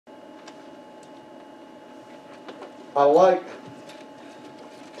I like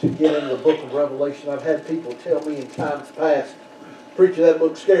to get in the book of Revelation. I've had people tell me in times past, preacher, that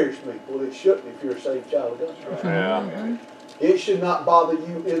book scares me. Well, it shouldn't if you're a saved child of God. Yeah. It should not bother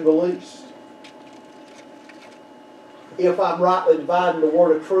you in the least. If I'm rightly dividing the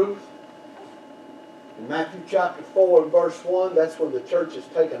word of truth, in Matthew chapter 4 and verse 1, that's when the church is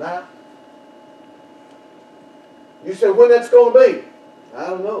taken out. You say, when that's going to be? I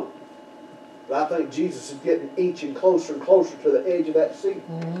don't know. But I think Jesus is getting inching closer and closer to the edge of that seat,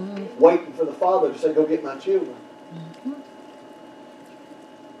 waiting for the Father to say, go get my children.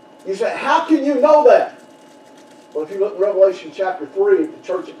 You say, how can you know that? Well, if you look at Revelation chapter 3 at the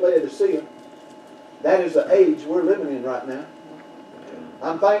church at Laodicea, that is the age we're living in right now.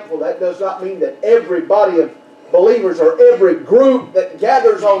 I'm thankful that does not mean that every body of believers or every group that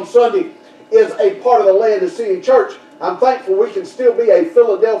gathers on Sunday is a part of the Laodicean church. I'm thankful we can still be a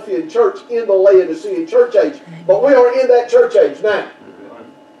Philadelphian church in the Laodicean church age. But we are in that church age now.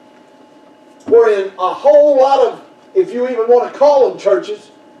 We're in a whole lot of, if you even want to call them churches.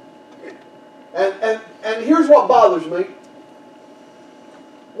 And here's what bothers me.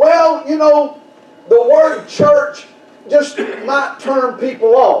 Well, you know, the word church just might turn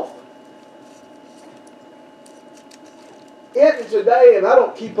people off. It today, and I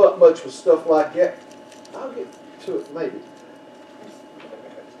don't keep up much with stuff like that. I'll get to it maybe.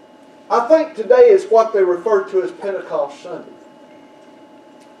 I think today is what they refer to as Pentecost Sunday.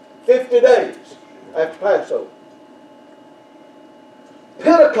 50 days after Passover.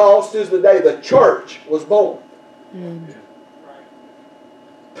 Pentecost is the day the church was born.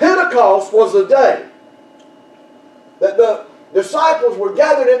 Pentecost was the day that the disciples were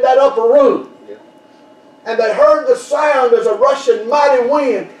gathered in that upper room. And they heard the sound as a rushing mighty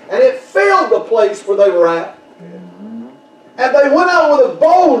wind. And it filled the place where they were at. And they went out with a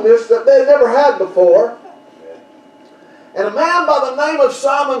boldness that they had never had before. And a man by the name of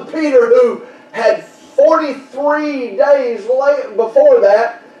Simon Peter, who had 43 days before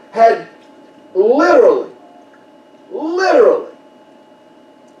that, had literally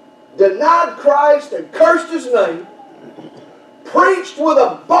denied Christ and cursed His name, preached with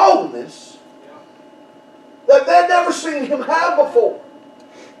a boldness that they'd never seen him have before.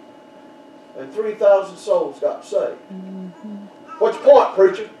 And 3,000 souls got saved. What's your point,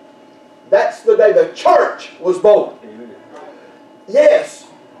 preacher? That's the day the church was born. Yes,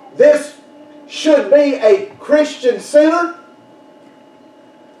 this should be a Christian center.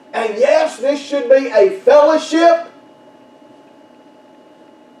 And yes, this should be a fellowship.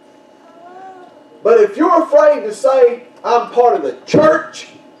 But if you're afraid to say, I'm part of the church,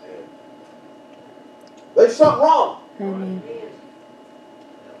 there's something wrong.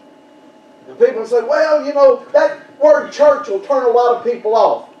 And people say, well, you know, that word church will turn a lot of people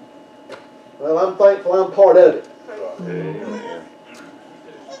off. Well, I'm thankful I'm part of it.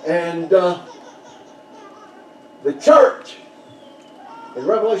 And the church in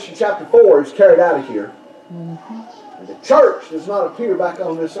Revelation chapter 4 is carried out of here. And the church does not appear back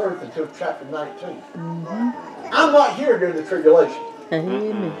on this earth until chapter 19. I'm not here during the tribulation.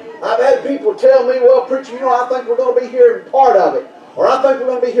 I've had people tell me, well, preacher, you know, I think we're going to be here in part of it. Or I think we're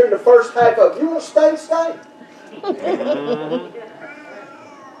going to be here in the first half of it. You want to stay, stay.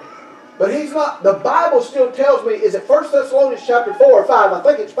 But he's not. The Bible still tells me, is it 1 Thessalonians chapter 4 or 5? I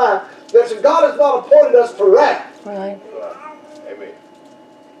think it's 5. That says God has not appointed us to wrath. Right. Amen.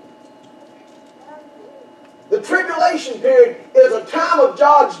 The tribulation period is a time of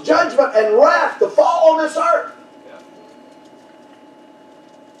God's judgment and wrath to fall on this earth.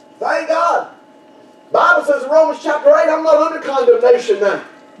 Thank God. The Bible says in Romans chapter 8, I'm not under condemnation now.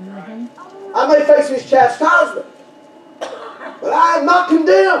 I may face His chastisement, but I am not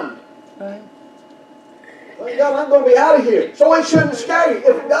condemned. Right. Thank God, I'm going to be out of here. So it shouldn't scare you.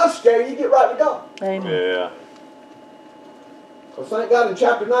 If it does scare you, get right with God. Amen. Yeah. Well, thank God in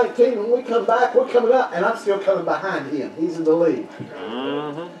chapter 19, when we come back, we're coming out, and I'm still coming behind Him. He's in the lead.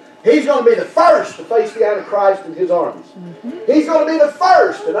 He's going to be the first to face the Antichrist and his armies. He's going to be the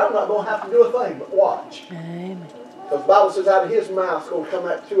first, and I'm not going to have to do a thing but watch. Amen. Because the Bible says out of His mouth is going to come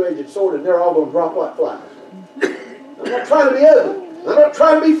that two-edged sword, and they're all going to drop like flies. I'm not trying to be ugly. I'm not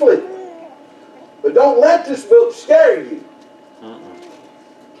trying to be flippant. But don't let this book scare you.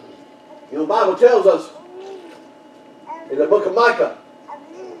 You know, the Bible tells us in the book of Micah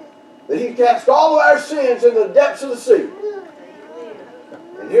that He cast all of our sins into the depths of the sea.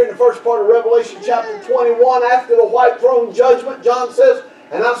 And here in the first part of Revelation chapter 21, after the white throne judgment, John says,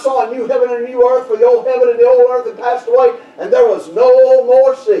 and I saw a new heaven and a new earth, for the old heaven and the old earth had passed away, and there was no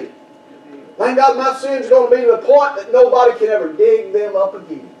more sea. Thank God my sins are going to be to the point that nobody can ever dig them up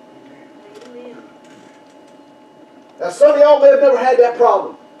again. Now some of y'all may have never had that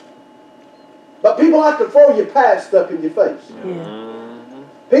problem. But people like to throw your past up in your face. Yeah.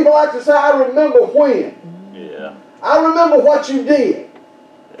 People like to say, I remember when. Yeah. I remember what you did.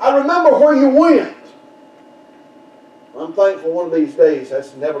 I remember where you went. I'm thankful one of these days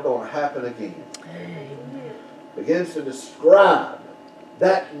that's never going to happen again. Begins to describe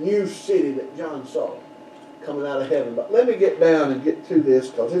that new city that John saw coming out of heaven. But let me get down and get to this,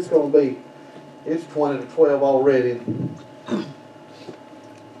 because it's going to be, it's 20 to 12 already.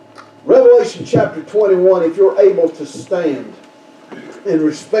 Revelation chapter 21, if you're able to stand in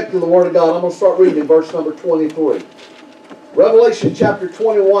respect to the Word of God, I'm going to start reading verse number 23. Revelation chapter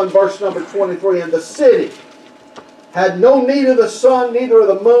 21, verse number 23. And the city had no need of the sun, neither of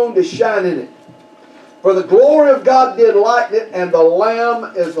the moon to shine in it. For the glory of God did lighten it, and the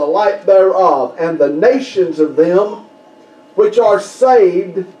Lamb is the light thereof. And the nations of them which are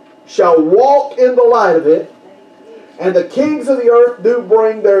saved shall walk in the light of it. And the kings of the earth do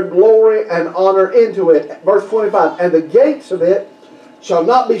bring their glory and honor into it. Verse 25. And the gates of it shall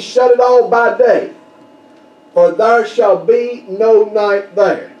not be shut at all by day, for there shall be no night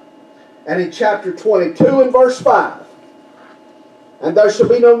there. And in chapter 22 and verse 5. And there shall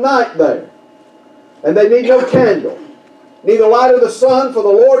be no night there. And they need no candle, neither light of the sun, for the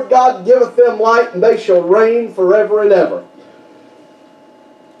Lord God giveth them light, and they shall reign forever and ever.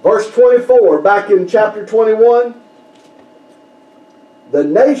 Verse 24, back in chapter 21. The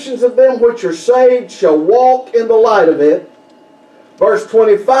nations of them which are saved shall walk in the light of it. Verse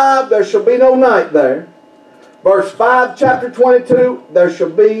 25, there shall be no night there. Verse 5, chapter 22, there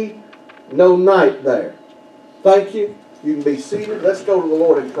shall be no night there. Thank you. You can be seated. Let's go to the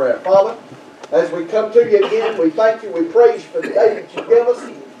Lord in prayer. Father, as we come to you again, we thank you, we praise you for the day that you give us,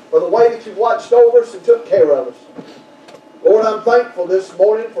 for the way that you've watched over us and took care of us. Lord, I'm thankful this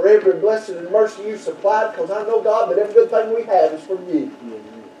morning for every blessing and mercy you supplied, because I know, God, that every good thing we have is from you.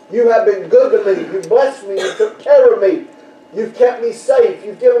 You have been good to me. You blessed me. You took care of me. You've kept me safe.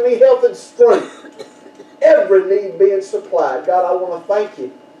 You've given me health and strength. Every need being supplied. God, I want to thank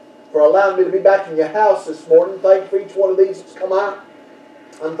you for allowing me to be back in your house this morning. Thank you for each one of these that's come out.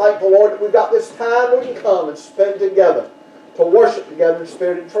 I'm thankful, Lord, that we've got this time we can come and spend together to worship together in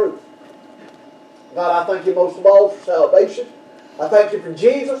spirit and truth. God, I thank you most of all for salvation. I thank you for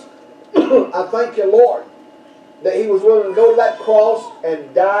Jesus. I thank you, Lord, that He was willing to go to that cross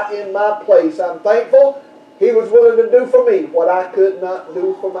and die in my place. I'm thankful He was willing to do for me what I could not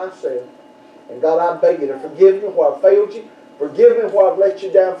do for myself. And God, I beg you to forgive me where I failed you. Forgive me where I've let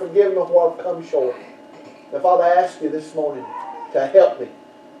you down. Forgive me where I've come short. Now, Father, I ask you this morning to help me.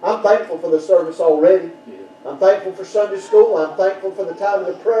 I'm thankful for the service already. I'm thankful for Sunday school. I'm thankful for the time in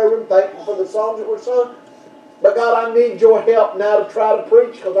the prayer room. Thankful for the songs that were sung. But God, I need your help now to try to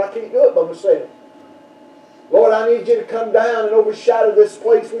preach, because I can't do it by myself. Lord, I need you to come down and overshadow this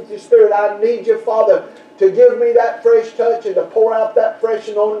place with your Spirit. I need you, Father, to give me that fresh touch and to pour out that fresh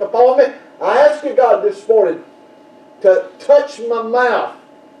anointing upon me. I ask you, God, this morning to touch my mouth.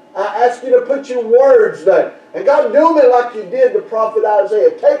 I ask you to put your words there. And God, do me like you did the prophet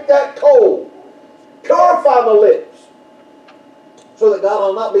Isaiah. Take that coal, purify my lips, so that God,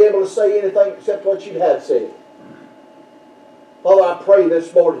 I'll not be able to say anything except what you had said. Father, I pray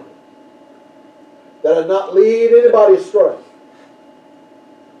this morning that I not lead anybody astray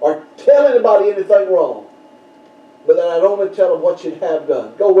or tell anybody anything wrong, but that I'd only tell them what you'd have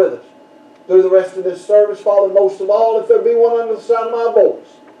done. Go with us through the rest of this service, Father. Most of all, if there be one under the sound of my voice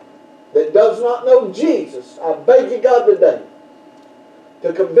that does not know Jesus, I beg you, God, today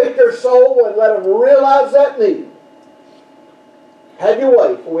to convict their soul and let them realize that need. Have your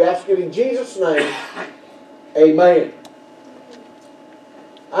way, for we ask it in Jesus' name. Amen.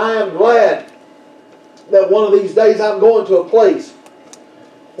 I am glad that one of these days I'm going to a place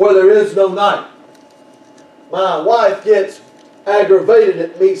where there is no night. My wife gets aggravated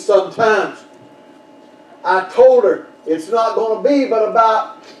at me sometimes. I told her it's not going to be but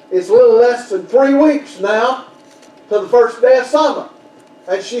about, it's a little less than 3 weeks now to the first day of summer.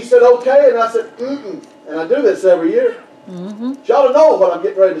 And she said, okay. And I said, mm-mm. And I do this every year. Mm-hmm. Y'all don't know what I'm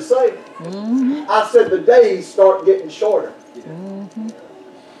getting ready to say. Mm-hmm. I said the days start getting shorter. Mm-hmm.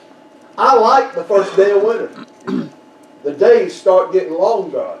 I like the first day of winter. The days start getting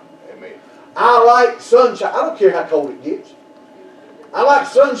longer. Amen. I like sunshine. I don't care how cold it gets. I like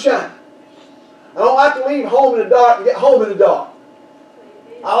sunshine. I don't like to leave home in the dark and get home in the dark.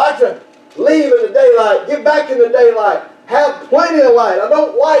 I like to leave in the daylight, get back in the daylight, have plenty of light. I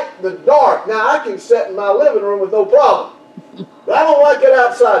don't like the dark. Now, I can sit in my living room with no problem. But I don't like it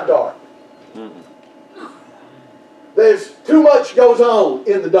outside dark. There's too much goes on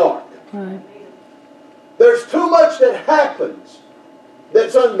in the dark. Right. There's too much that happens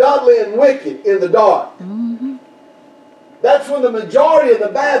that's ungodly and wicked in the dark. Mm-hmm. That's when the majority of the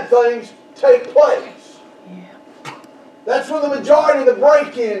bad things take place. Yeah. That's when the majority of the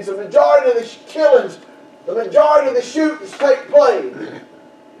break-ins, the majority of the killings, the majority of the shootings take place.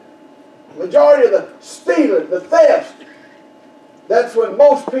 The majority of the stealing, the theft. That's when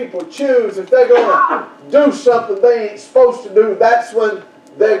most people choose, if they're going to do something they ain't supposed to do, that's when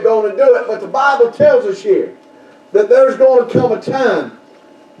they're going to do it. But the Bible tells us here that there's going to come a time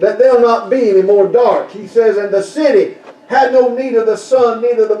that there'll not be any more dark. He says, and the city had no need of the sun,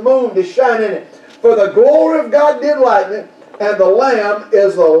 neither the moon to shine in it. For the glory of God did lighten it, and the Lamb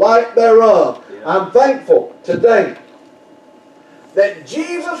is the light thereof. Yeah. I'm thankful today that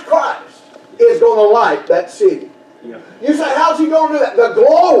Jesus Christ is going to light that city. Yeah. You say, how's he going to do that? The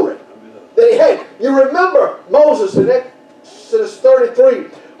glory that he had. You remember Moses in Exodus 33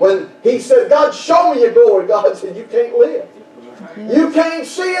 when he said, God, show me your glory. God said, you can't live. You can't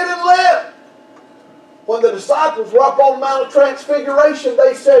see it and live. When the disciples were up on the Mount of Transfiguration,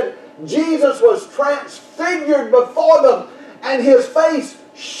 they said Jesus was transfigured before them, and his face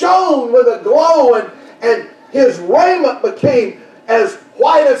shone with a glow, and his raiment became as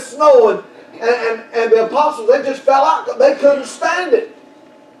white as snow, and the apostles, they just fell out. They couldn't stand it.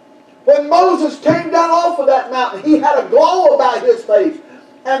 When Moses came down off of that mountain, he had a glow about his face.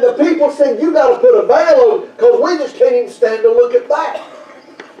 And the people said, you got to put a veil on, because we just can't even stand to look at that.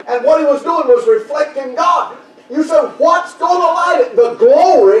 And what he was doing was reflecting God. You said, what's going to light it? The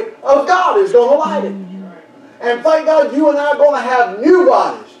glory of God is going to light it. And thank God you and I are going to have new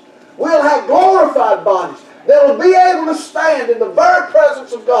bodies. We'll have glorified bodies that will be able to stand in the very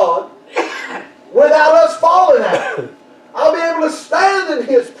presence of God without us falling out. I'll be able to stand in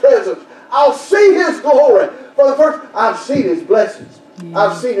his presence. I'll see his glory. For the first, I've seen his blessings.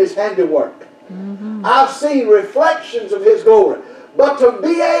 I've seen his handiwork. I've seen reflections of his glory. But to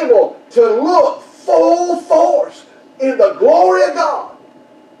be able to look full force in the glory of God,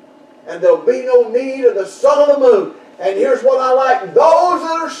 and there'll be no need of the sun or the moon. And here's what I like. Those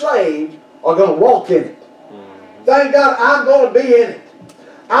that are saved are going to walk in it. Thank God I'm going to be in it.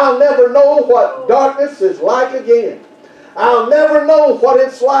 I'll never know what darkness is like again. I'll never know what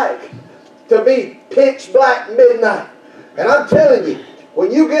it's like to be pitch black midnight. And I'm telling you,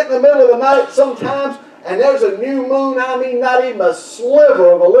 when you get in the middle of the night sometimes, and there's a new moon, I mean not even a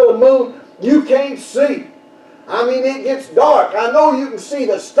sliver of a little moon, you can't see. I mean, it gets dark. I know you can see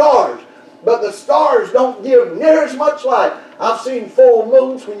the stars, but the stars don't give near as much light. I've seen full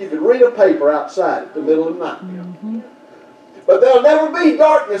moons when you could read a paper outside at the middle of the night. But there'll never be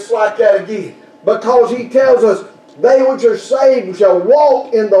darkness like that again, because he tells us, they which are saved shall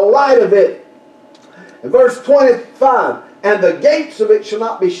walk in the light of it. In verse 25, and the gates of it shall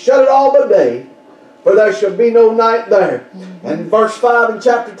not be shut all the day, for there shall be no night there. And in verse 5 in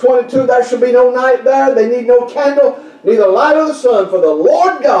chapter 22, there shall be no night there. They need no candle, neither light of the sun, for the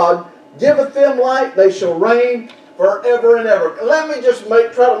Lord God giveth them light. They shall reign forever and ever. Let me just try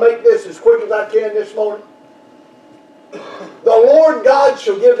to make this as quick as I can this morning. The Lord God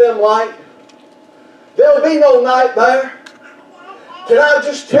shall give them light. There'll be no night there. Can I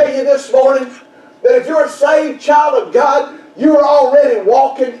just tell you this morning that if you're a saved child of God, you're already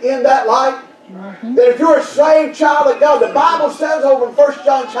walking in that light? That if you're a saved child of God, the Bible says over in 1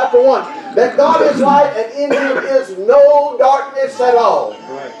 John chapter 1 that God is light and in him is no darkness at all.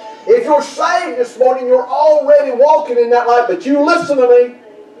 Right. If you're saved this morning, you're already walking in that light. But you listen to me.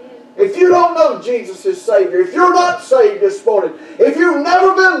 If you don't know Jesus as Savior, if you're not saved this morning, if you've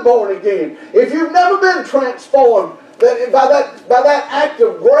never been born again, if you've never been transformed by that act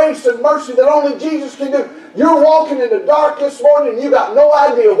of grace and mercy that only Jesus can do, you're walking in the dark this morning and you got no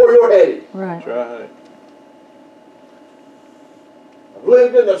idea where you're headed. Right. Right. I've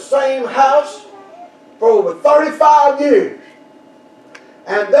lived in the same house for over 35 years.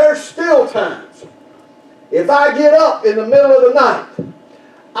 And there's still times, if I get up in the middle of the night,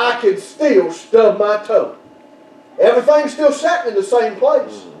 I can still stub my toe. Everything's still sitting in the same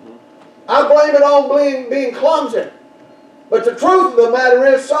place. I blame it on being clumsy. But the truth of the matter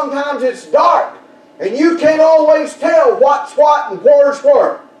is sometimes it's dark and you can't always tell what's what and where's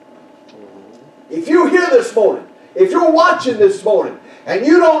where. If you're here this morning, if you're watching this morning and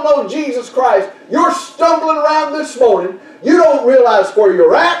you don't know Jesus Christ, you're stumbling around this morning, you don't realize where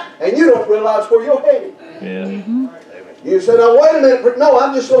you're at and you don't realize where you're headed. Yeah. You say, now wait a minute, but no,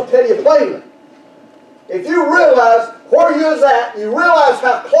 I'm just going to tell you plainly. If you realize where you was at, you realize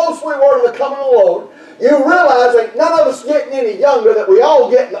how close we were to the coming of the Lord, you realize that none of us getting any younger, that we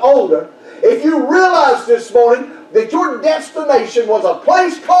all getting older. If you realize this morning that your destination was a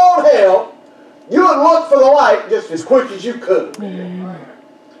place called hell, you would look for the light just as quick as you could.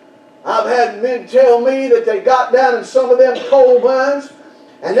 I've had men tell me that they got down in some of them coal mines,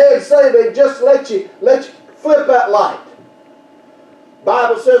 and they'd say they just let you flip that light.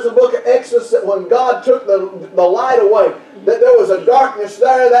 Bible says in the book of Exodus that when God took the light away, that there was a darkness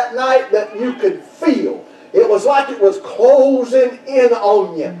there that night that you could feel. It was like it was closing in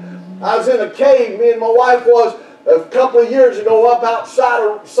on you. I was in a cave, me and my wife was, a couple of years ago up outside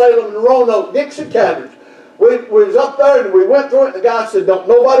of Salem and Roanoke, Dixie cabins. We was up there and we went through it, and the guy said, "Don't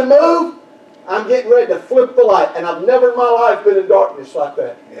nobody move. I'm getting ready to flip the light." And I've never in my life been in darkness like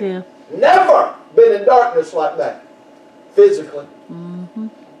that. Yeah. Never been in darkness like that, physically.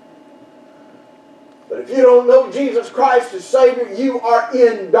 But if you don't know Jesus Christ as Savior, you are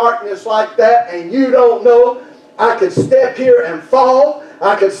in darkness like that, and you don't know. I could step here and fall.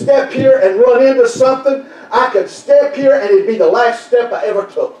 I could step here and run into something. I could step here and it'd be the last step I ever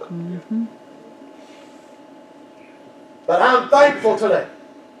took. But I'm thankful today.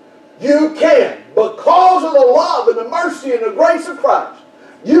 You can, because of the love and the mercy and the grace of Christ.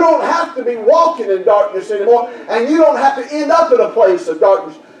 You don't have to be walking in darkness anymore, and you don't have to end up in a place of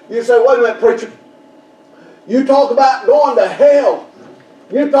darkness. You say, "Wait a minute, preacher. You talk about going to hell.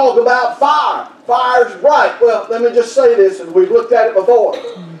 You talk about fire. Fire's bright." Well, let me just say this, and we've looked at it before.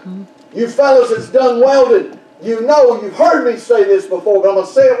 You fellas that's done welding, you know, you've heard me say this before, but I'm going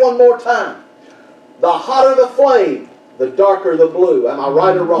to say it one more time. The hotter the flame, the darker the blue. Am I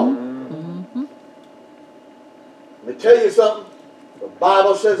right or wrong? Let me tell you something. The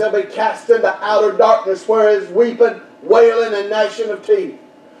Bible says they'll be cast into outer darkness where is weeping, wailing, and gnashing of teeth.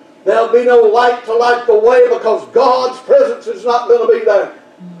 There'll be no light to light the way because God's presence is not going to be there.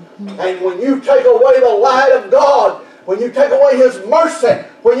 And when you take away the light of God, when you take away His mercy,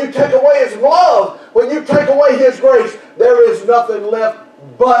 when you take away His love, when you take away His grace, there is nothing left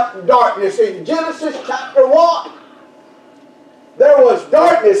but darkness. In Genesis chapter 1, there was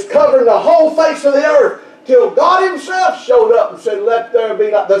darkness covering the whole face of the earth till God Himself showed up and said, "Let there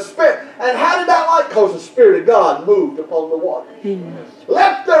be light." The Spirit. And how did that light? Because the Spirit of God moved upon the water.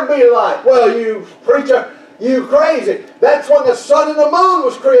 Let there be light. Well, you preacher, you crazy. That's when the sun and the moon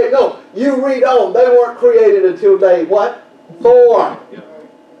was created. No, you read on. They weren't created until day what? 4.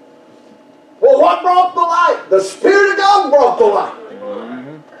 Well, what brought the light? The Spirit of God brought the light.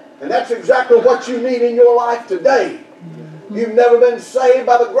 And that's exactly what you need in your life today. You've never been saved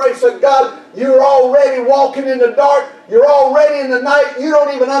by the grace of God. You're already walking in the dark. You're already in the night. You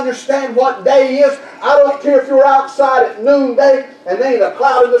don't even understand what day is. I don't care if you're outside at noonday and there ain't a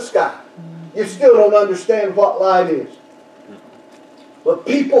cloud in the sky. You still don't understand what light is. But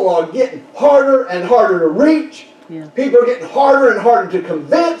people are getting harder and harder to reach. People are getting harder and harder to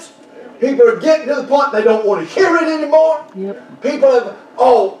convince. People are getting to the point they don't want to hear it anymore. People have,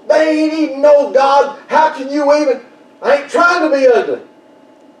 oh, they ain't even know God. How can you even... I ain't trying to be ugly.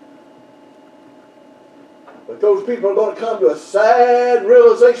 But those people are going to come to a sad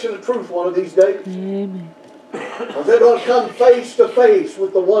realization of truth one of these days. Amen. Because they're going to come face to face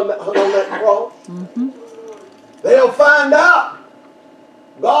with the one that hung on that cross. They'll find out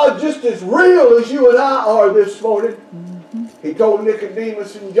God just as real as you and I are this morning. He told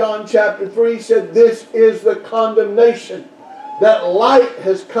Nicodemus in John chapter 3, he said, "This is the condemnation, that light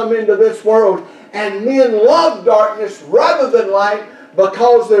has come into this world, and men love darkness rather than light,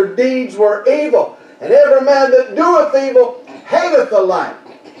 because their deeds were evil. And every man that doeth evil hateth the light,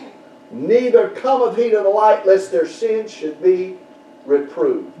 neither cometh he to the light, lest their sins should be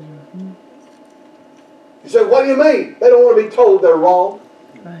reproved." You say, "What do you mean?" They don't want to be told they're wrong.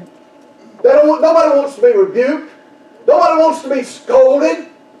 Nobody wants to be rebuked. Nobody wants to be scolded.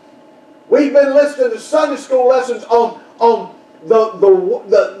 We've been listening to Sunday school lessons on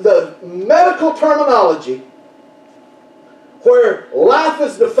the medical terminology where life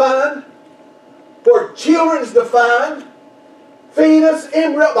is defined, where children's defined, fetus,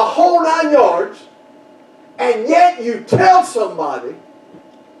 embryo, the whole 9 yards, and yet you tell somebody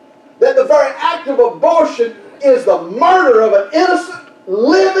that the very act of abortion is the murder of an innocent,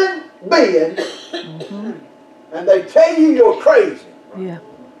 living being, and they tell you you're crazy.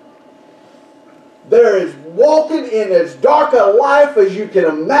 There is walking in as dark a life as you can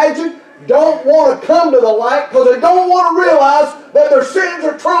imagine. Don't want to come to the light because they don't want to realize that their sins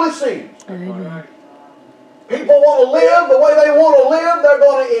are truly sins. People want to live the way they want to live. They're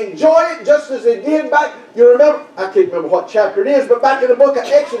going to enjoy it just as they did back. You remember, I can't remember what chapter it is, but back in the book of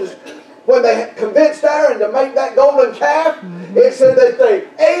Exodus, when they convinced Aaron to make that golden calf, it said that they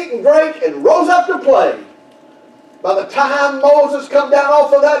ate and drank and rose up to play. By the time Moses come down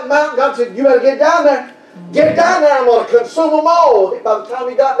off of that mountain, God said, "You better get down there. Get down there. I'm going to consume them all." By the time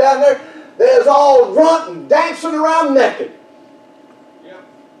he got down there, they's all drunk and dancing around naked.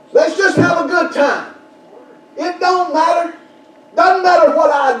 Let's just have a good time. It don't matter. Doesn't matter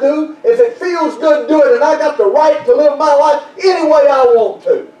what I do. If it feels good, do it. And I got the right to live my life any way I want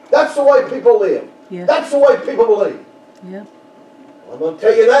to. That's the way people live. Yeah. That's the way people believe. Yeah. I'm going to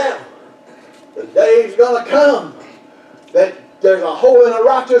tell you now. The day's going to come that there's a holy and a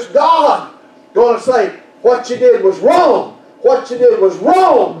righteous God going to say, what you did was wrong. What you did was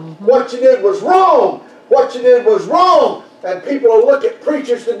wrong. What you did was wrong. What you did was wrong. And people will look at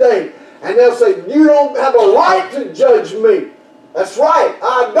preachers today and they'll say, you don't have a right to judge me. That's right,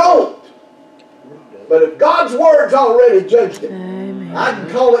 I don't. But if God's Word's already judged it, Amen. I can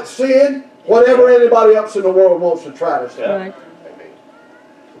call it sin, whatever anybody else in the world wants to try to say. Right.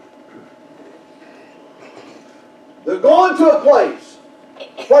 They're going to a place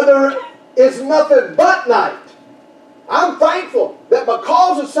where there is nothing but night. I'm thankful that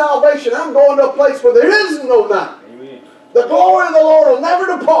because of salvation, I'm going to a place where there is no night. Amen. The glory of the Lord will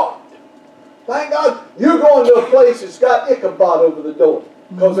never depart. Thank God you're going to a place that's got Ichabod over the door,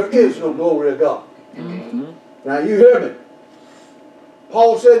 because there is no glory of God. Now you hear me.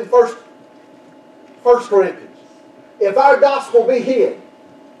 Paul said in 1 Corinthians, if our gospel be hid,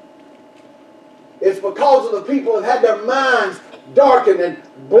 it's because of the people that had their minds darkened and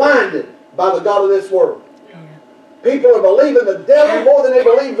blinded by the God of this world. People are believing the devil more than they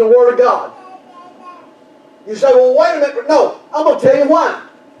believe the Word of God. You say, well, wait a minute. No, I'm going to tell you why.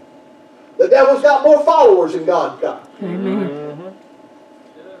 The devil's got more followers than God's got. Amen.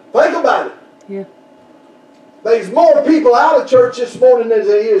 Think about it. Yeah. There's more people out of church this morning than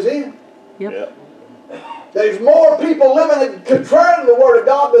there is in. Yep. There's more people living contrary to the Word of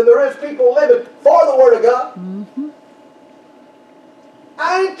God than there is people living for the Word of God.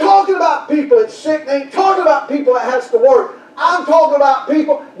 I ain't talking about people that's sick. I ain't talking about people that has to work. I'm talking about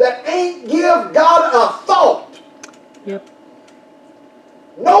people that ain't give God a thought. Yep.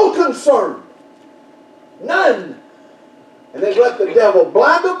 No concern. None. And they let the devil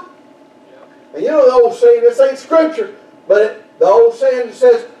blind them. And you know the old saying, this ain't scripture, but the old saying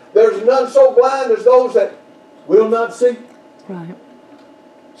says, there's none so blind as those that will not see. Right.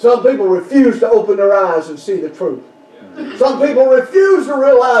 Some people refuse to open their eyes and see the truth. Some people refuse to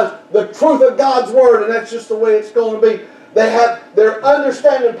realize the truth of God's Word, and that's just the way it's going to be. They have their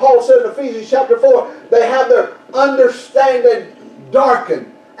understanding, Paul said in Ephesians chapter 4, they have their understanding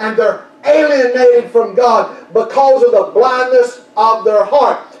darkened, and they're alienated from God because of the blindness of their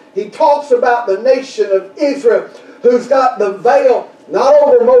heart. He talks about the nation of Israel who's got the veil not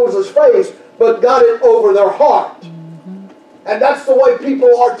over Moses' face, but got it over their heart. And that's the way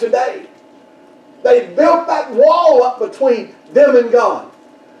people are today. They built that wall up between them and God.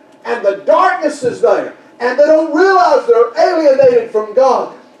 And the darkness is there. And they don't realize they're alienated from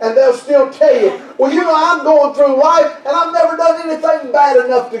God. And they'll still tell you, well, you know, I'm going through life and I've never done anything bad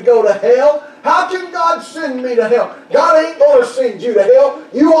enough to go to hell. How can God send me to hell? God ain't going to send you to hell.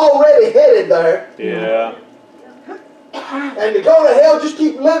 You already headed there. Yeah. And to go to hell, just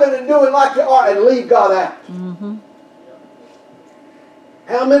keep living and doing like you are and leave God out.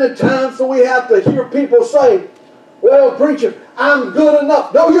 How many times do we have to hear people say, well, preacher, I'm good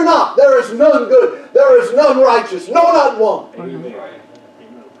enough. No, you're not. There is none good. There is none righteous. No, not one. Amen.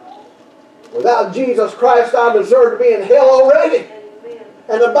 Without Jesus Christ, I deserve to be in hell already.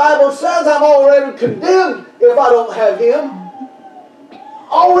 And the Bible says I'm already condemned if I don't have Him.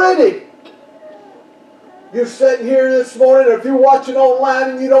 Already. You're sitting here this morning, or if you're watching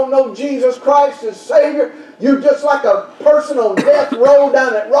online and you don't know Jesus Christ as Savior, you're just like a person on death row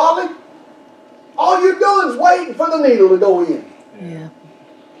down at Raleigh. All you're doing is waiting for the needle to go in. Yeah.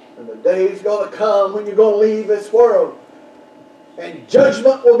 And the day's going to come when you're going to leave this world. And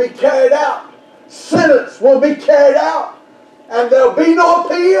judgment will be carried out. Sentence will be carried out. And there'll be no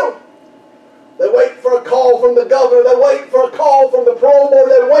appeal. They wait for a call from the governor. They wait for a call from the parole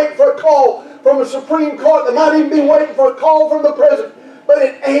board. They wait for a call from the Supreme Court. They might even be waiting for a call from the president. But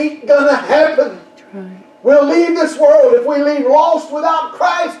it ain't going to happen. Right. We'll leave this world. If we leave lost without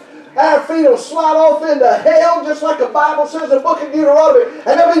Christ, our feet will slide off into hell, just like the Bible says in the book of Deuteronomy.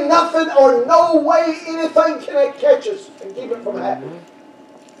 And there'll be nothing or no way anything can catch us and keep it from happening.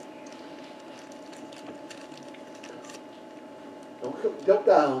 Don't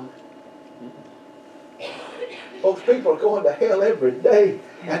down. Those people are going to hell every day.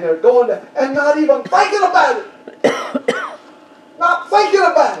 And they're going to, and not even thinking about it. Not thinking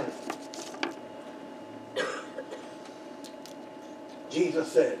about it.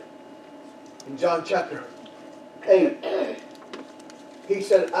 Jesus said in John chapter 8, He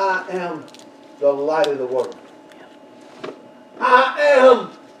said, I am the light of the world. I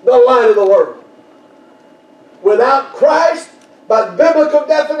am the light of the world. Without Christ, by biblical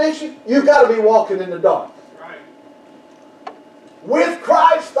definition, you've got to be walking in the dark. With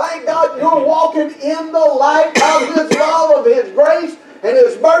Christ, thank God, you're walking in the light of His love, of His grace, and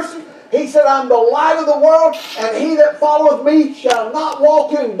His mercy. He said, I'm the light of the world, and he that followeth me shall not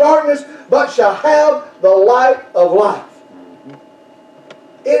walk in darkness, but shall have the light of life.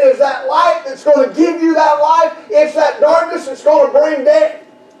 It is that light that's going to give you that life. It's that darkness that's going to bring death.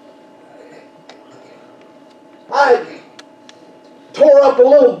 I tore up a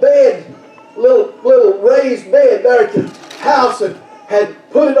little bed, little raised bed there at the house, and had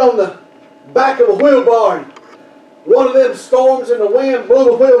put it on the back of a wheelbarrow. One of them storms and the wind blew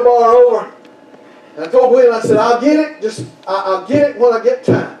the wheelbarrow over. And I told William, I said, I'll get it. I'll get it when I get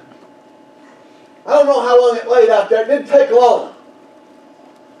time. I don't know how long it laid out there. It didn't take long.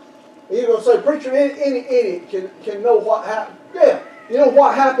 You're going to say, preacher, any idiot can know what happened. Yeah. You know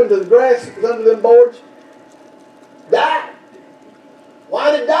what happened to the grass that was under them boards? Died.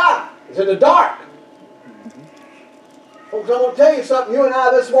 Why did it die? It's in the dark. Folks, I'm going to tell you something. You and I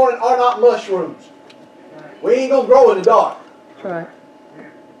this morning are not mushrooms. We ain't going to grow in the dark. That's right.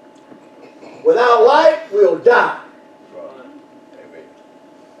 Without light, we'll die.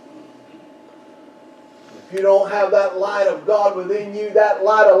 If you don't have that light of God within you, that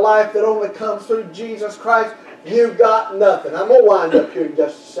light of life that only comes through Jesus Christ, you've got nothing. I'm going to wind up here in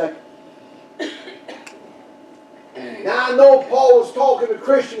just a second. Now I know Paul was talking to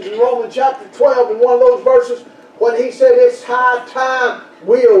Christians in Romans chapter 12 in one of those verses when he said it's high time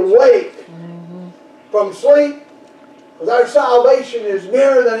we awake from sleep, because our salvation is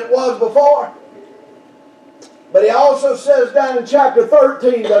nearer than it was before. But he also says down in chapter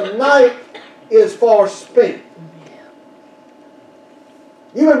 13, the night is far spent.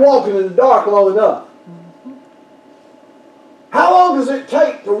 You've been walking in the dark long enough. How long does it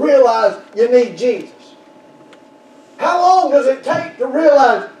take to realize you need Jesus? How long does it take to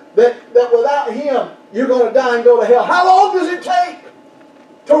realize that without Him you're going to die and go to hell? How long does it take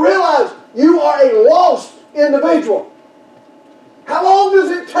to realize you are a lost individual? How long does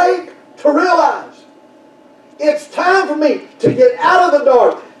it take to realize it's time for me to get out of the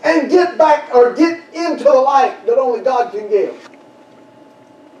dark and get back or get into the light that only God can give?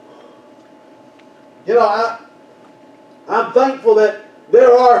 You know, I'm thankful that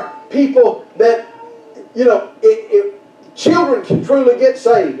there are people that, you know, children can truly get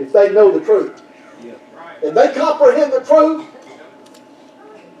saved if they know the truth. Yeah. If they comprehend the truth,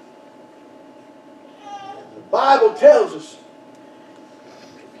 the Bible tells us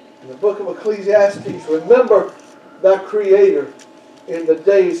in the book of Ecclesiastes, remember thy Creator in the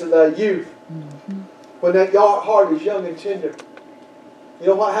days of thy youth, when that heart is young and tender. You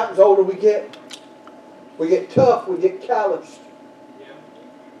know what happens the older we get? We get tough, we get calloused.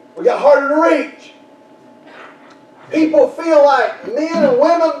 We get harder to reach. People feel like, men and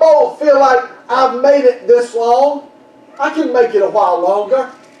women both feel like, I've made it this long. I can make it a while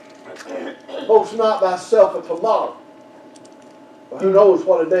longer. Folks, not thyself a tomorrow. But who knows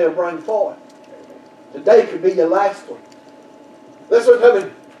what a day will bring forth. Today could be your last one. Listen to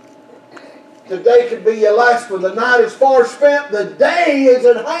me. Today could be your last one. The night is far spent. The day is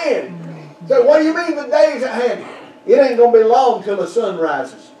at hand. So what do you mean the day is at hand? It ain't going to be long till the sun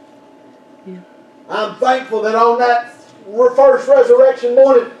rises. Yeah. I'm thankful that on that first resurrection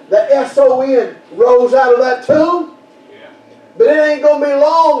morning, the S-O-N rose out of that tomb. Yeah. But it ain't going to be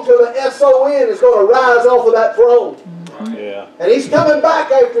long till the S-O-N is going to rise off of that throne. Mm-hmm. Yeah. And He's coming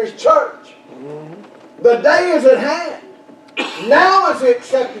back after His church. Mm-hmm. The day is at hand. Now is the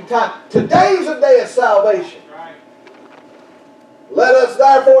accepted time. Today is the day of salvation. Right. Let us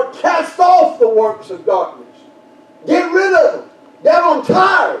therefore cast off the works of darkness. Get rid of them. Devil, I'm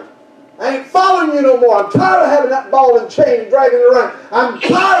tired. I ain't following you no more. I'm tired of having that ball and chain dragging it around. I'm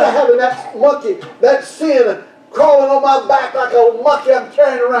tired of having that monkey, that sin crawling on my back like a old monkey I'm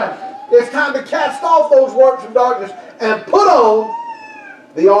carrying around. It's time to cast off those works of darkness and put on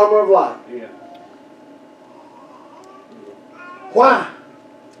the armor of light. Yeah. Why?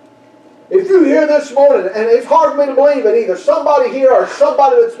 If you hear this morning, and it's hard for me to believe it, either somebody here or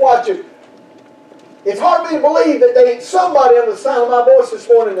somebody that's watching, it's hard for me to believe that there ain't somebody under the sound of my voice this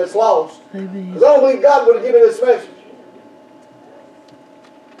morning that's lost. Because I don't believe God would have given me this message.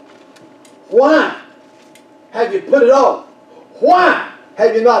 Why have you put it on? Why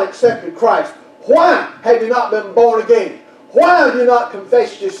have you not accepted Christ? Why have you not been born again? Why have you not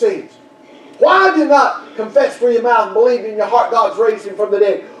confessed your sins? Why have you not confessed with your mouth and believed in your heart God's raised Him from the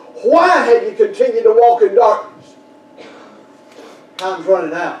dead? Why have you continued to walk in darkness? Time's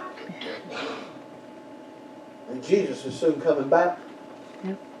running out. And Jesus is soon coming back.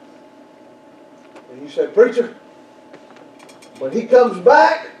 Yep. And you say, preacher, when he comes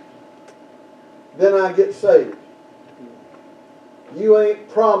back, then I get saved. You ain't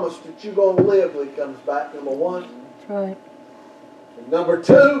promised that you're going to live when he comes back, number one. That's right. And number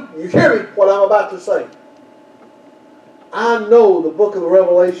two, you hear me what I'm about to say. I know the book of the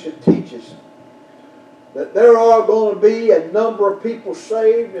Revelation teaches that there are going to be a number of people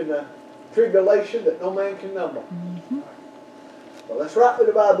saved in the tribulation that no man can number. Mm-hmm. But let's rightly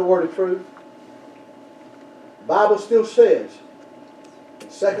divide the word of truth. The Bible still says in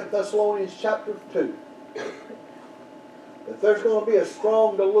 2 Thessalonians chapter 2 that there's going to be a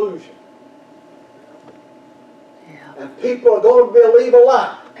strong delusion. Yeah. And people are going to believe a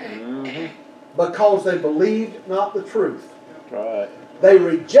lie. Mm-hmm. Because they believed not the truth. Right. They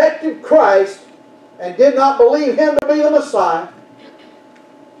rejected Christ and did not believe Him to be the Messiah.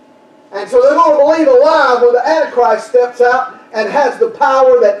 And so they're going to believe a lie when the Antichrist steps out and has the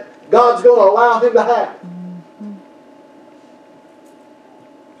power that God's going to allow him to have. Mm-hmm.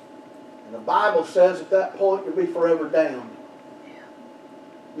 And the Bible says at that point you'll be forever damned. Yeah.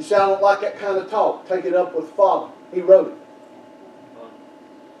 You say, I don't like that kind of talk. Take it up with Father. He wrote it.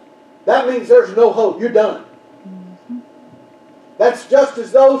 That means there's no hope. You're done. Mm-hmm. That's just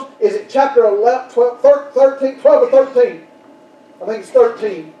as those, is it chapter 11, 12 or 13? I think it's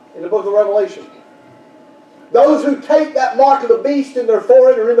 13 in the book of Revelation. Those who take that mark of the beast in their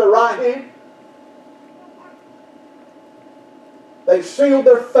forehead or in their right hand, they've sealed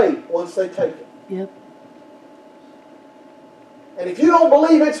their fate once they take it. Yep. And if you don't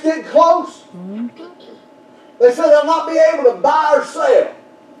believe it's getting close, Mm-hmm. they say they'll not be able to buy or sell.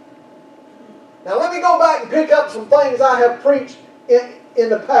 Now let me go back and pick up some things I have preached in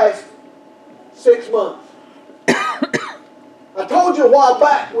the past 6 months. I told you a while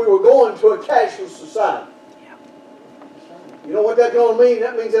back we were going to a cashless society. Yeah. You know what that's going to mean?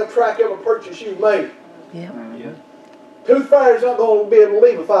 That means they'll track every purchase you've made. Yep. Yeah. Tooth Fairy's not going to be able to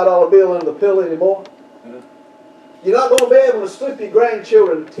leave a $5 bill under the pill anymore. Yeah. You're not going to be able to slip your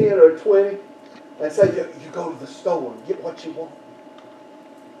grandchildren 10 or 20 and say, you go to the store and get what you want.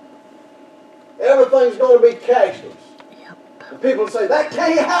 Everything's going to be cashless. Yep. And people say, that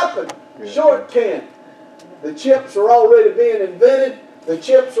can't happen. Yeah. Sure it can. The chips are already being invented. The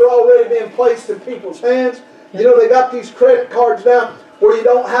chips are already being placed in people's hands. Yep. You know, they got these credit cards now where you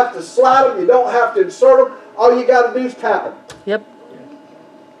don't have to slide them, you don't have to insert them. All you got to do is tap them. Yep.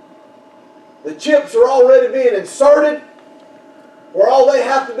 The chips are already being inserted, where all they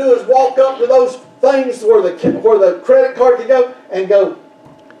have to do is walk up to those things where the credit card can go,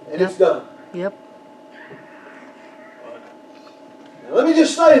 and it's done. Yep. Now, let me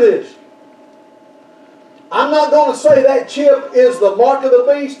just say this. I'm not going to say that chip is the mark of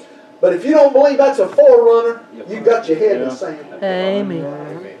the beast, but if you don't believe that's a forerunner, you've got your head in the sand. Amen.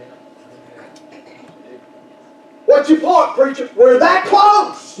 Amen. What's your point, preacher? We're that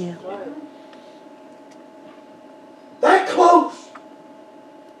close. Yeah. That close.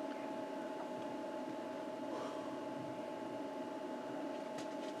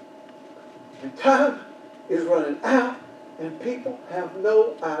 And time is running out, and people have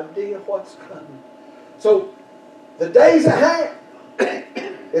no idea what's coming. So, the days at hand,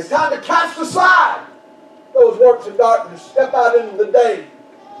 it's time to cast aside those works of darkness. Step out into the day.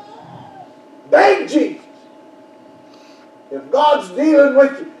 Beg Jesus. If God's dealing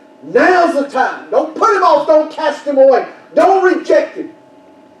with you, now's the time. Don't put him off. Don't cast him away. Don't reject him.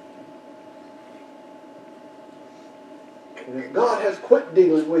 And if God has quit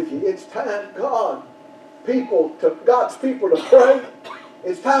dealing with you, it's time, God's people to pray.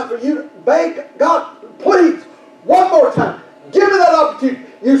 It's time for you to beg God, please, one more time. Give me that opportunity.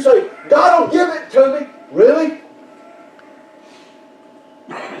 You say, God will give it to me. Really?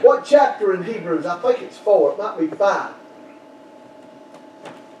 What chapter in Hebrews? I think it's 4. It might be 5.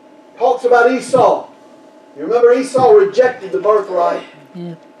 Talks about Esau. You remember Esau rejected the birthright?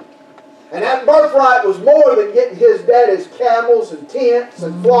 Yeah. And that birthright was more than getting his daddy's camels and tents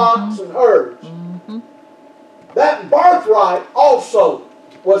and flocks and herds. Mm-hmm. That birthright also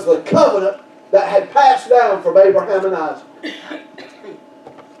was the covenant that had passed down from Abraham and Isaac.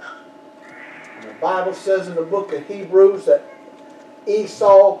 And the Bible says in the book of Hebrews that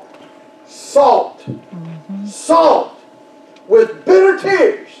Esau sought with bitter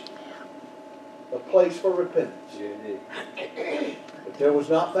tears a place for repentance. But there was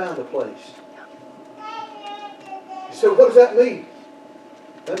not found a place. You said, what does that mean?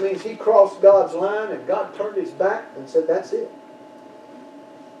 That means he crossed God's line and God turned his back and said, that's it.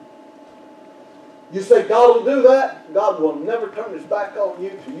 You say God will do that? God will never turn his back on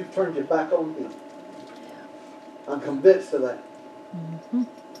you till you've turned your back on him. I'm convinced of that. Mm-hmm.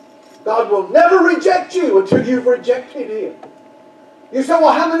 God will never reject you until you've rejected Him. You say,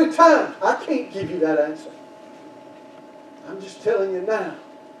 well, how many times? I can't give you that answer. I'm just telling you now.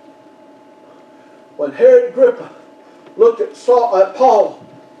 When Herod Agrippa looked at Paul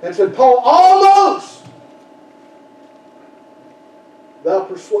and said, Paul, almost thou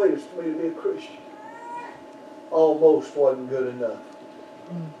persuadest me to be a Christian. Almost wasn't good enough.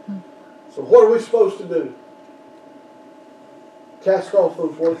 So what are we supposed to do? Cast off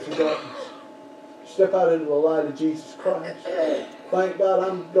those works of darkness. Step out into the light of Jesus Christ. Thank God,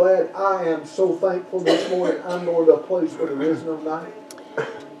 I'm glad. I am so thankful this morning. I'm going to a place where there is no night.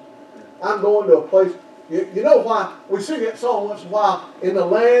 I'm going to a place. You know why we sing that song once in a while, in the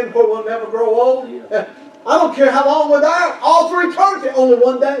land where we'll never grow old? I don't care how long we're there. All through eternity, only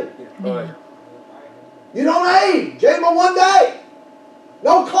one day. Yeah. You don't age. Ain't but one day.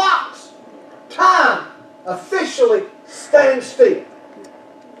 No clocks. Time officially stands still.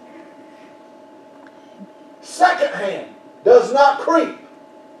 Second hand does not creep.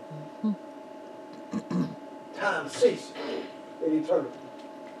 Time ceases in eternity.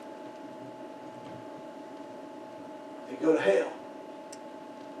 If you go to hell,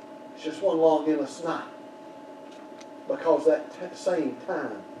 it's just one long endless night. Because that same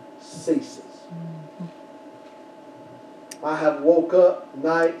time ceases. I have woke up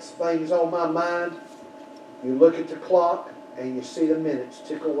nights, things on my mind. You look at the clock and you see the minutes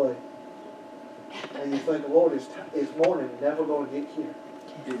tick away. And you think, Lord, is morning never going to get here?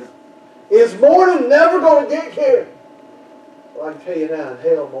 Yeah. Is morning never going to get here? Well, I can tell you now, in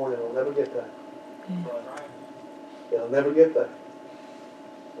hell, morning will never get there. It'll never get there.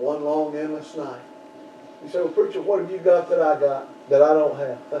 One long, endless night. You say, well, preacher, what have you got that I got that I don't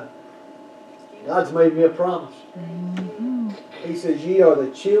have? God's made me a promise. He says, ye are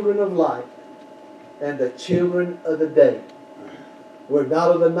the children of light and the children of the day. We're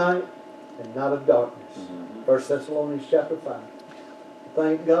not of the night and not of darkness. 1 Thessalonians chapter 5.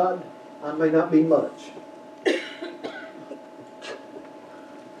 Thank God, I may not be much.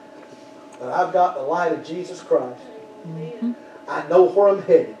 But I've got the light of Jesus Christ. I know where I'm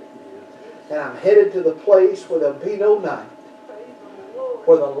headed. And I'm headed to the place where there'll be no night.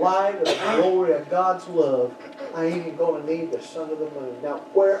 Where the light of the glory of God's love, I ain't even going to need the sun or the moon. Now,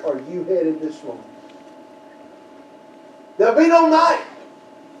 where are you headed this morning? There'll be no night.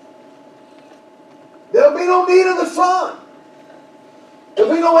 There'll be no need of the sun.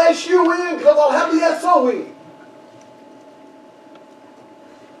 There'll be no S-U-N because I'll have the S-O-N.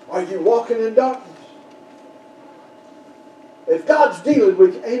 Are you walking in darkness? If God's dealing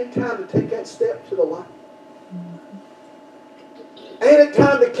with you, ain't it time to take that step to the light? Ain't it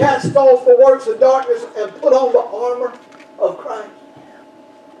time to cast off the works of darkness and put on the armor of Christ?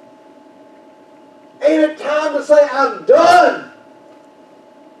 Ain't it time to say, I'm done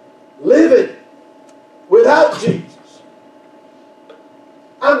living without Jesus?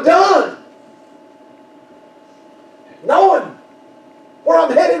 I'm done knowing where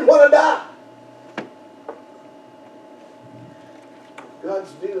I'm headed when I die.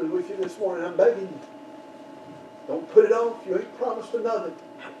 God's dealing with you this morning. I'm begging you. Don't put it off. You ain't promised another.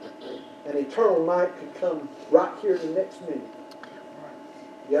 An eternal night could come right here in the next minute.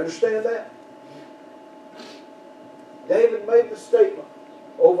 You understand that? David made the statement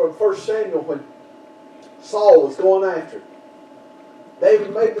over in 1 Samuel when Saul was going after him.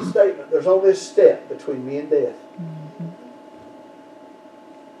 David made the statement, there's only a step between me and death.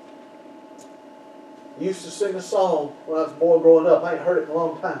 I used to sing a song when I was a boy growing up. I ain't heard it in a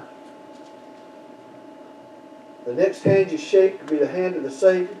long time. The next hand you shake could be the hand of the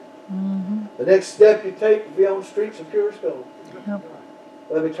Savior. The next step you take could be on the streets of purest gold.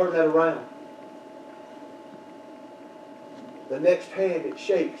 Let me turn that around. The next hand it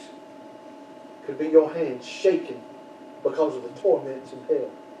shakes could be your hand shaken because of the torments in hell.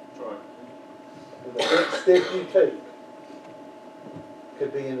 And the next step you take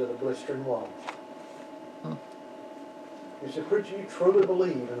could be into the blistering waters. You say, preacher, you truly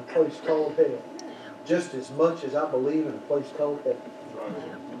believe in a place called hell just as much as I believe in a place called heaven.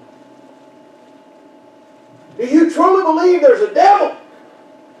 Do you truly believe there's a devil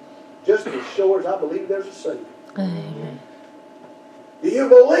just as sure as I believe there's a Savior? Amen. Do you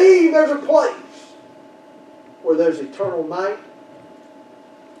believe there's a place where there's eternal night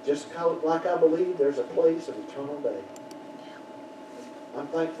just like I believe there's a place of eternal day? I'm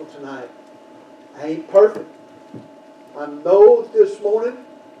thankful tonight. I ain't perfect. I know this morning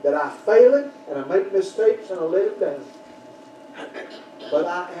that I fail it and I make mistakes and I let it down. But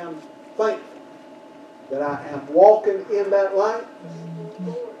I am thankful that I am walking in that light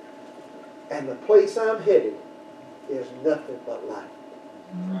and the place I'm headed is nothing but light.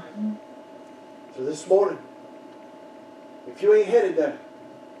 So this morning, if you ain't headed there,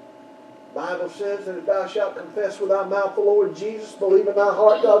 the Bible says that if thou shalt confess with thy mouth the Lord Jesus, believe in thy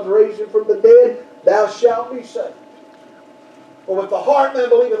heart God's raised him from the dead, thou shalt be saved. For with the heart man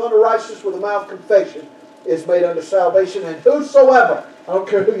believeth unto righteousness, with the mouth confession is made unto salvation. And whosoever, I don't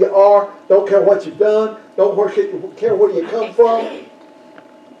care who you are, don't care what you've done, don't care where you come from,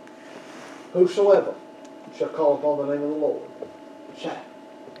 whosoever shall call upon the name of the Lord shall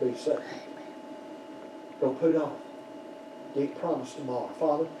be saved. Don't put it off. You ain't promised tomorrow.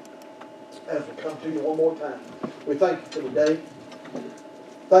 Father, as we come to you one more time, we thank you for the day.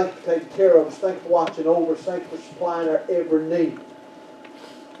 Thank you for taking care of us. Thank you for watching over us. Thank you for supplying our every need.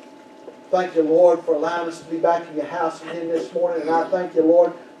 Thank you, Lord, for allowing us to be back in your house again this morning. And I thank you,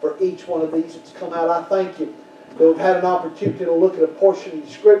 Lord, for each one of these that's come out. I thank you that we've had an opportunity to look at a portion of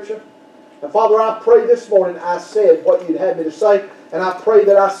the Scripture. And Father, I pray this morning I said what you'd had me to say, and I pray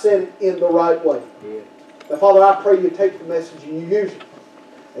that I said it in the right way. Yeah. Now, Father, I pray you take the message and you use it.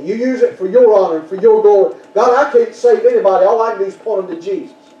 And you use it for your honor and for your glory. God, I can't save anybody. All I can do is point them to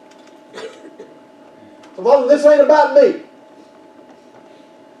Jesus. So, Father, this ain't about me.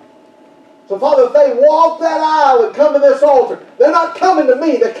 So, Father, if they walk that aisle and come to this altar, they're not coming to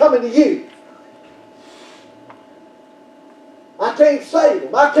me, they're coming to you. I can't save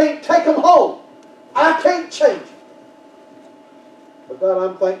them. I can't take them home. I can't change them. But God,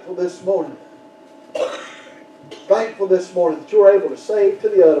 I'm thankful this morning. Thankful this morning that you're able to save to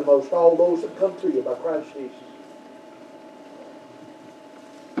the uttermost all those that come to you by Christ Jesus.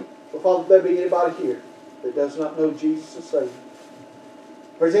 So, Father, if there be anybody here that does not know Jesus as Savior,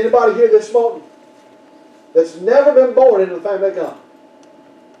 if there's anybody here this morning that's never been born into the family of God,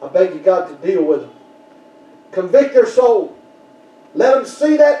 I beg you, God, to deal with them. Convict their soul. Let them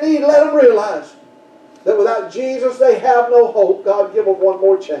see that need. Let them realize that without Jesus they have no hope. God, give them one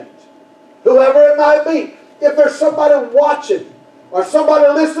more chance. Whoever it might be. If there's somebody watching or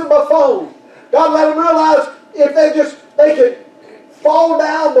somebody listening by phone, God, let them realize if they can fall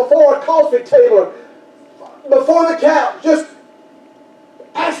down before a coffee table, before the couch, just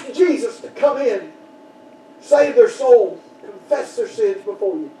ask Jesus to come in, save their soul, confess their sins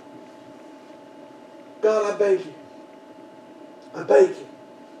before you. God, I beg you. I beg you.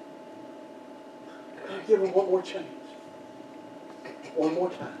 God, give them one more chance. One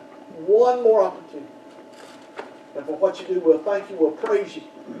more time. One more opportunity. And for what you do, we'll thank you, we'll praise you.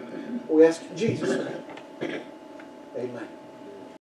 We ask in Jesus' name. Amen.